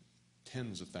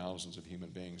tens of thousands of human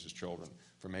beings as children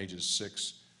from ages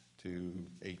 6 to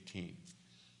 18.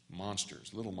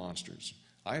 Monsters, little monsters.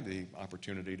 I had the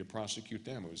opportunity to prosecute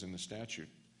them. It was in the statute.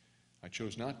 I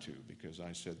chose not to because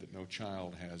I said that no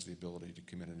child has the ability to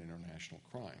commit an international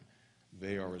crime.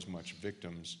 They are as much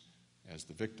victims as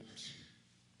the victims.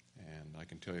 And I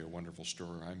can tell you a wonderful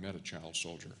story. I met a child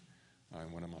soldier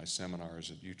in one of my seminars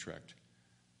at Utrecht.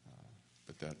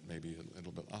 But that may be a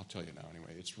little bit, I'll tell you now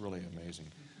anyway. It's really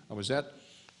amazing.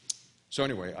 So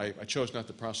anyway, I chose not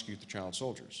to prosecute the child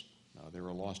soldiers. They were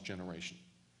a lost generation.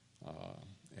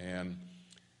 And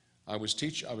I was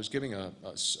giving a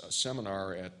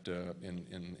seminar in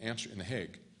The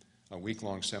Hague, a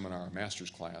week-long seminar, a master's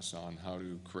class on how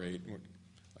to create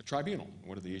a tribunal.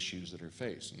 What are the issues that are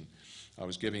faced? And I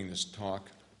was giving this talk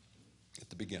at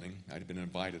the beginning. I'd been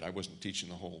invited. I wasn't teaching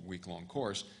the whole week-long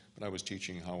course, but I was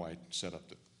teaching how I set up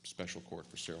the special court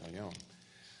for Sierra Leone.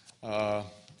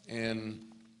 And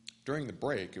during the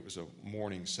break, it was a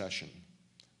morning session.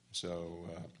 So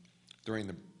during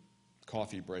the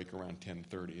coffee break around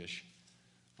 10:30-ish,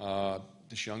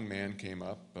 this young man came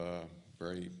up,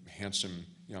 very handsome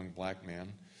young black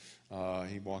man.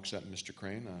 He walks up, Mr.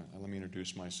 Crane, let me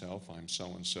introduce myself. I'm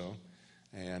so-and-so,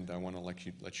 and I want to let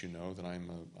you know that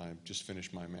I've just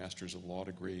finished my Master's of Law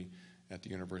degree at the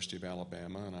University of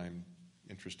Alabama, and I'm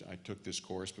interested. I took this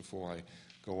course before I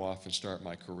go off and start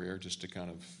my career, just to kind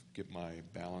of get my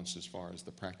balance as far as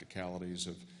the practicalities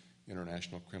of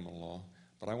international criminal law.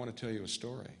 But I want to tell you a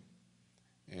story.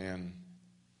 And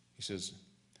he says,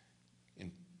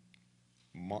 in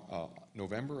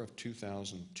November of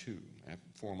 2002,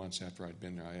 4 months after I'd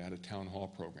been there, I had a town hall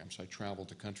program. So I traveled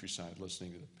the countryside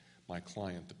listening to my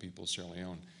client, the people of Sierra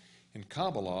Leone. In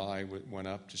Kabbalah, I went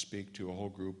up to speak to a whole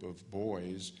group of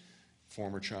boys,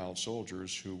 former child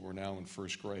soldiers, who were now in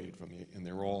first grade, and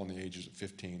they were all in the ages of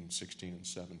 15, 16, and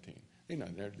 17. They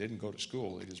didn't go to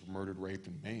school. They just murdered, raped,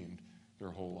 and maimed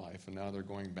their whole life, and now they're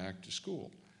going back to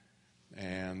school.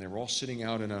 And they were all sitting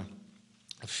out in a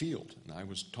field, and I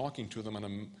was talking to them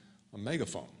on a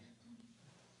megaphone,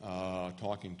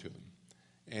 talking to them.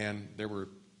 And there were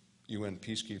UN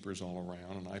peacekeepers all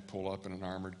around, and I pull up in an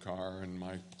armored car and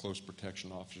my close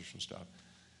protection officers and stuff.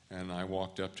 And I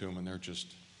walked up to them, and they're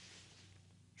just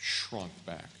shrunk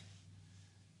back.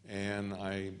 And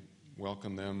I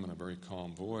welcomed them in a very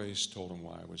calm voice, told them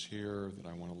why I was here, that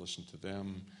I want to listen to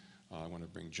them. I want to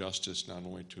bring justice not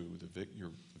only to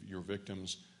your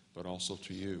victims, but also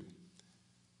to you.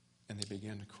 And they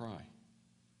began to cry.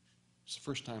 It's the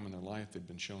first time in their life they'd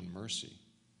been shown mercy.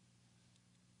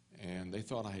 and they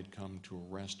thought I had come to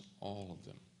arrest all of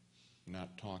them,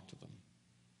 not talk to them.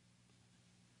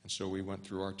 And so we went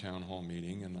through our town hall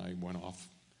meeting, and I went off.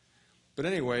 But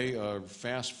anyway,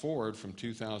 fast forward from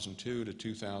 2002 to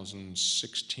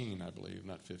 2016, I believe,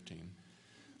 not 15.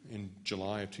 In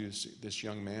July of this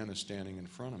young man is standing in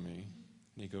front of me,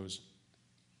 and he goes,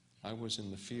 "I was in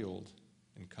the field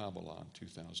in Kabbalah in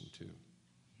 2002.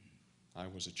 I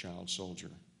was a child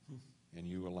soldier, and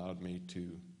you allowed me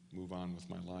to move on with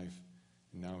my life."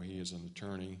 And now he is an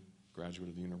attorney, graduate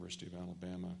of the University of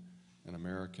Alabama, an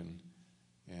American,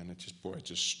 and it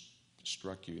just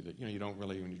struck you that, you don't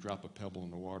really, when you drop a pebble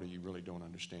in the water, you really don't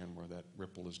understand where that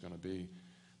ripple is going to be.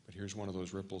 But here's one of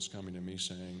those ripples coming to me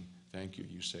saying, "Thank you,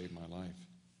 you saved my life."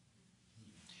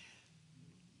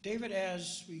 David,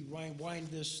 as we wind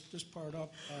this part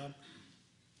up,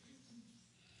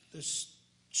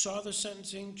 saw the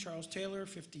sentencing, Charles Taylor,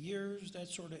 50 years, that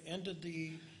sort of ended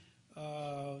the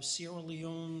Sierra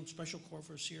Leone, Special Court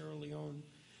for Sierra Leone.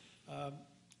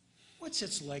 What's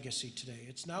its legacy today?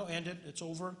 It's now ended, it's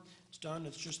over, it's done,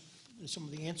 it's just some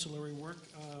of the ancillary work.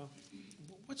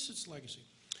 What's its legacy?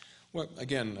 Well,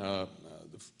 again, the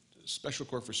Special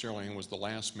Court for Sierra Leone was the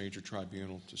last major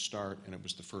tribunal to start, and it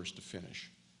was the first to finish.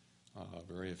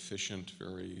 Very efficient,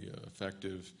 very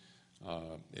effective.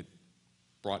 It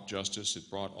brought justice. It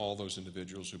brought all those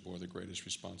individuals who bore the greatest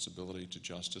responsibility to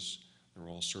justice. They're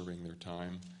all serving their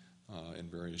time in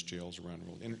various jails around the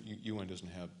world. UN doesn't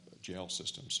have a jail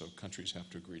system, so countries have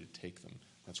to agree to take them.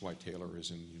 That's why Taylor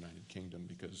is in the United Kingdom,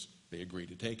 because they agreed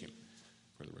to take him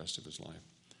for the rest of his life.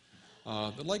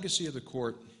 The legacy of the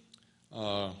court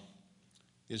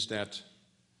is that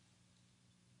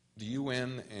the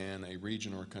UN and a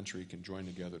region or a country can join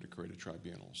together to create a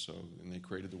tribunal. And they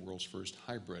created the world's first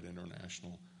hybrid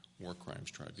international war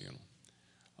crimes tribunal.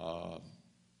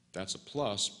 That's a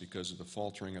plus because of the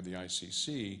faltering of the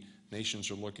ICC.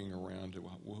 Nations are looking around to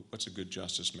what's a good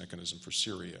justice mechanism for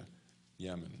Syria,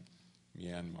 Yemen,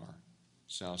 Myanmar,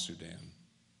 South Sudan,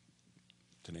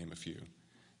 to name a few.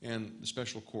 And the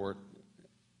Special Court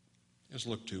is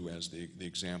looked to as the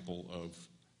example of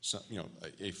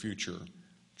a future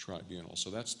tribunal. So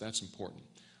that's important.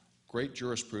 Great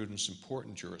jurisprudence,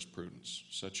 important jurisprudence,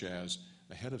 such as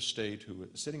a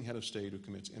sitting head of state who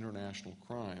commits international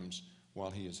crimes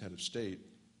while he is head of state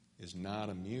is not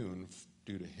immune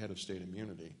due to head of state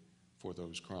immunity for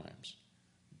those crimes.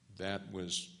 That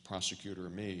was Prosecutor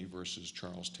Me versus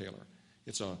Charles Taylor.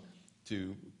 It's a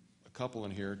couple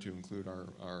in here, to include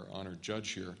our honored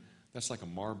judge here, that's like a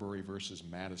Marbury versus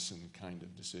Madison kind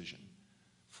of decision.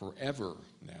 Forever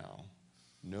now,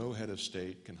 no head of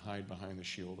state can hide behind the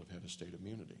shield of head of state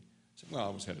immunity. Say, well, I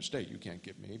was head of state, you can't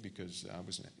get me because I'm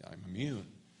immune.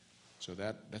 So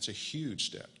that's a huge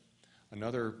step.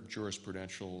 Another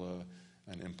jurisprudential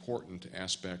and important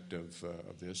aspect of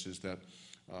this is that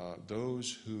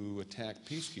those who attack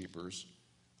peacekeepers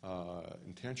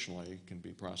intentionally can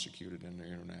be prosecuted under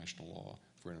international law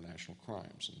for international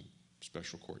crimes, and the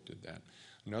Special Court did that.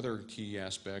 Another key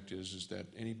aspect is that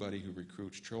anybody who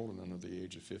recruits children under the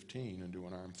age of 15 into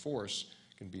an armed force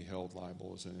can be held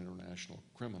liable as an international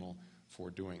criminal for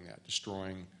doing that,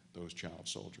 destroying those child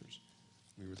soldiers.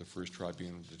 We were the first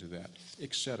tribunal to do that,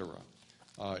 etc.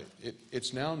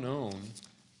 It's now known,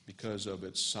 because of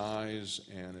its size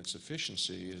and its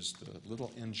efficiency, as the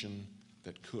little engine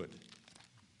that could.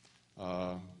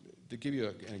 To give you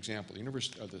an example,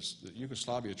 the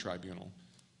Yugoslavia Tribunal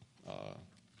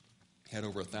had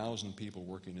over 1,000 people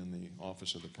working in the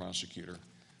office of the prosecutor.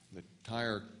 The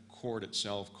entire court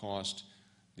itself cost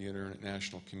the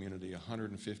international community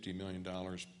 $150 million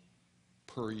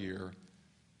per year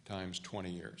times 20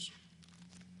 years.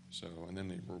 So, and then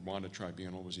the Rwanda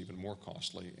Tribunal was even more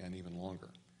costly and even longer.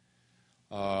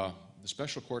 The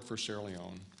Special Court for Sierra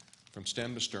Leone, from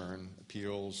stem to stern,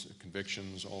 appeals,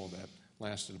 convictions, all of that,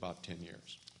 lasted about 10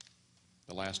 years.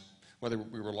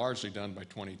 We were largely done by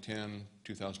 2010,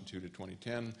 2002 to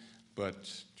 2010,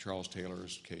 but Charles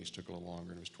Taylor's case took a little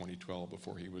longer. It was 2012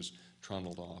 before he was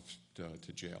trundled off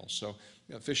to jail. So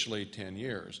officially 10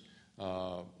 years.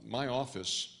 My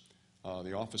office,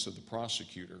 the office of the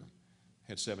prosecutor,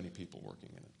 had 70 people working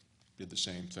in it, did the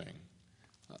same thing.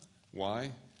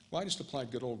 Why? Well, I just applied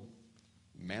good old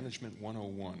Management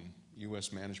 101,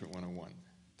 U.S. Management 101.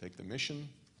 Take the mission,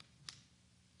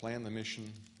 plan the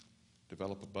mission,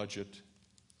 develop a budget,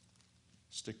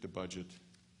 stick to budget,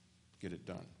 get it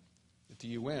done. At the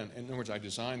UN, in other words, I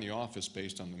designed the office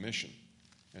based on the mission,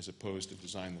 as opposed to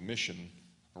design the mission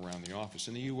around the office.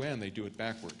 In the UN, they do it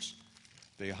backwards.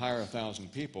 They hire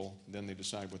 1,000 people, then they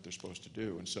decide what they're supposed to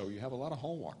do. And so you have a lot of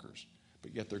hall walkers,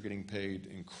 but yet they're getting paid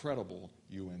incredible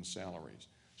UN salaries.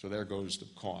 So there goes the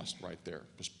cost right there.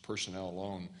 Just personnel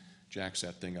alone jacks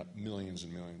that thing up millions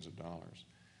and millions of dollars.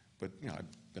 But you know, I've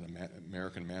been an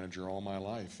American manager all my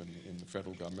life in the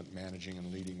federal government, managing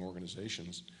and leading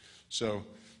organizations. So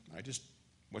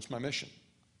what's my mission?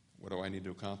 What do I need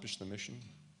to accomplish the mission?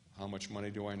 How much money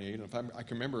do I need? And if I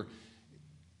can remember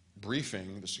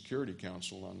briefing the Security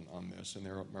Council on this, and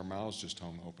our mouths just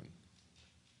hung open.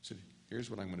 I said, here's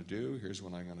what I'm going to do, here's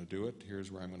when I'm going to do it,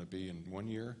 here's where I'm going to be in 1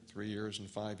 year, 3 years, and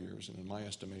 5 years, and in my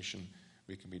estimation,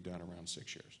 we can be done around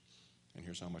 6 years. And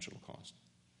here's how much it'll cost.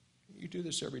 You do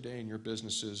this every day in your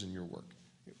businesses and your work.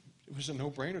 It was a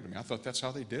no-brainer to me. I thought that's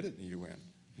how they did it in the UN.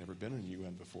 Never been in the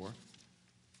UN before.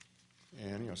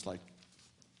 And, you know, it's like,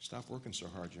 stop working so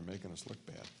hard, you're making us look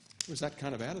bad. It was that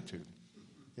kind of attitude.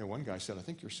 You know, one guy said, I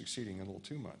think you're succeeding a little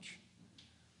too much.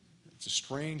 It's a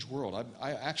strange world.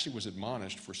 I actually was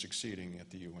admonished for succeeding at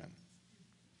the UN.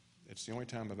 It's the only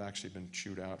time I've actually been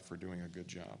chewed out for doing a good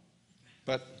job.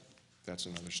 But that's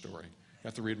another story. You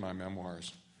have to read my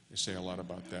memoirs. They say a lot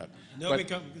about that.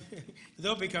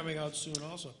 They'll be coming out soon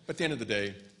also. But at the end of the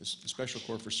day, the Special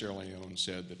Court for Sierra Leone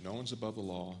said that no one's above the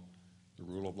law. The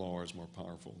rule of law is more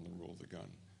powerful than the rule of the gun.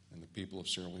 And the people of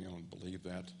Sierra Leone believe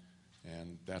that,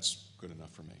 and that's good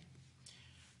enough for me.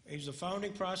 He's the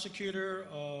founding prosecutor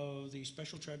of the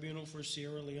Special Tribunal for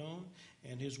Sierra Leone,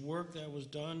 and his work that was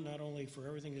done, not only for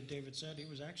everything that David said, he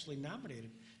was actually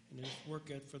nominated in his work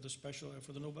for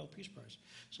the Nobel Peace Prize.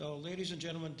 So, ladies and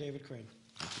gentlemen, David Crane.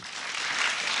 Thank you.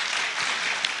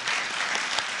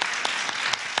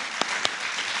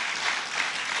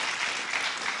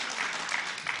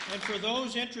 And for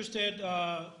those interested,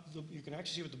 you can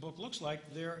actually see what the book looks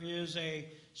like. There is a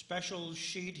special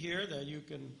sheet here that you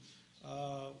can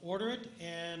order it,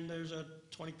 and there's a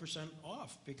 20%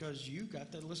 off because you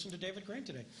got to listen to David Crane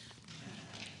today.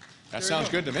 That sounds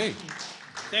good to me.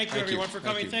 Thank you, everyone, for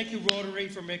coming. Thank you, Rotary,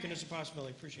 for making this a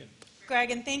possibility. Appreciate it.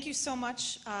 Greg, and thank you so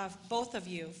much, both of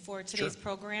you, for today's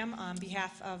program. On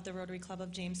behalf of the Rotary Club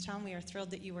of Jamestown, we are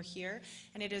thrilled that you were here.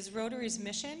 And it is Rotary's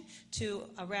mission to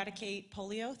eradicate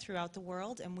polio throughout the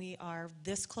world, and we are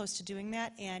this close to doing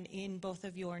that. And in both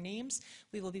of your names,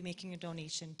 we will be making a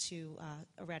donation to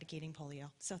eradicating polio.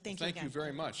 So thank you again. Thank you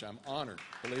very much. I'm honored,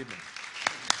 believe me.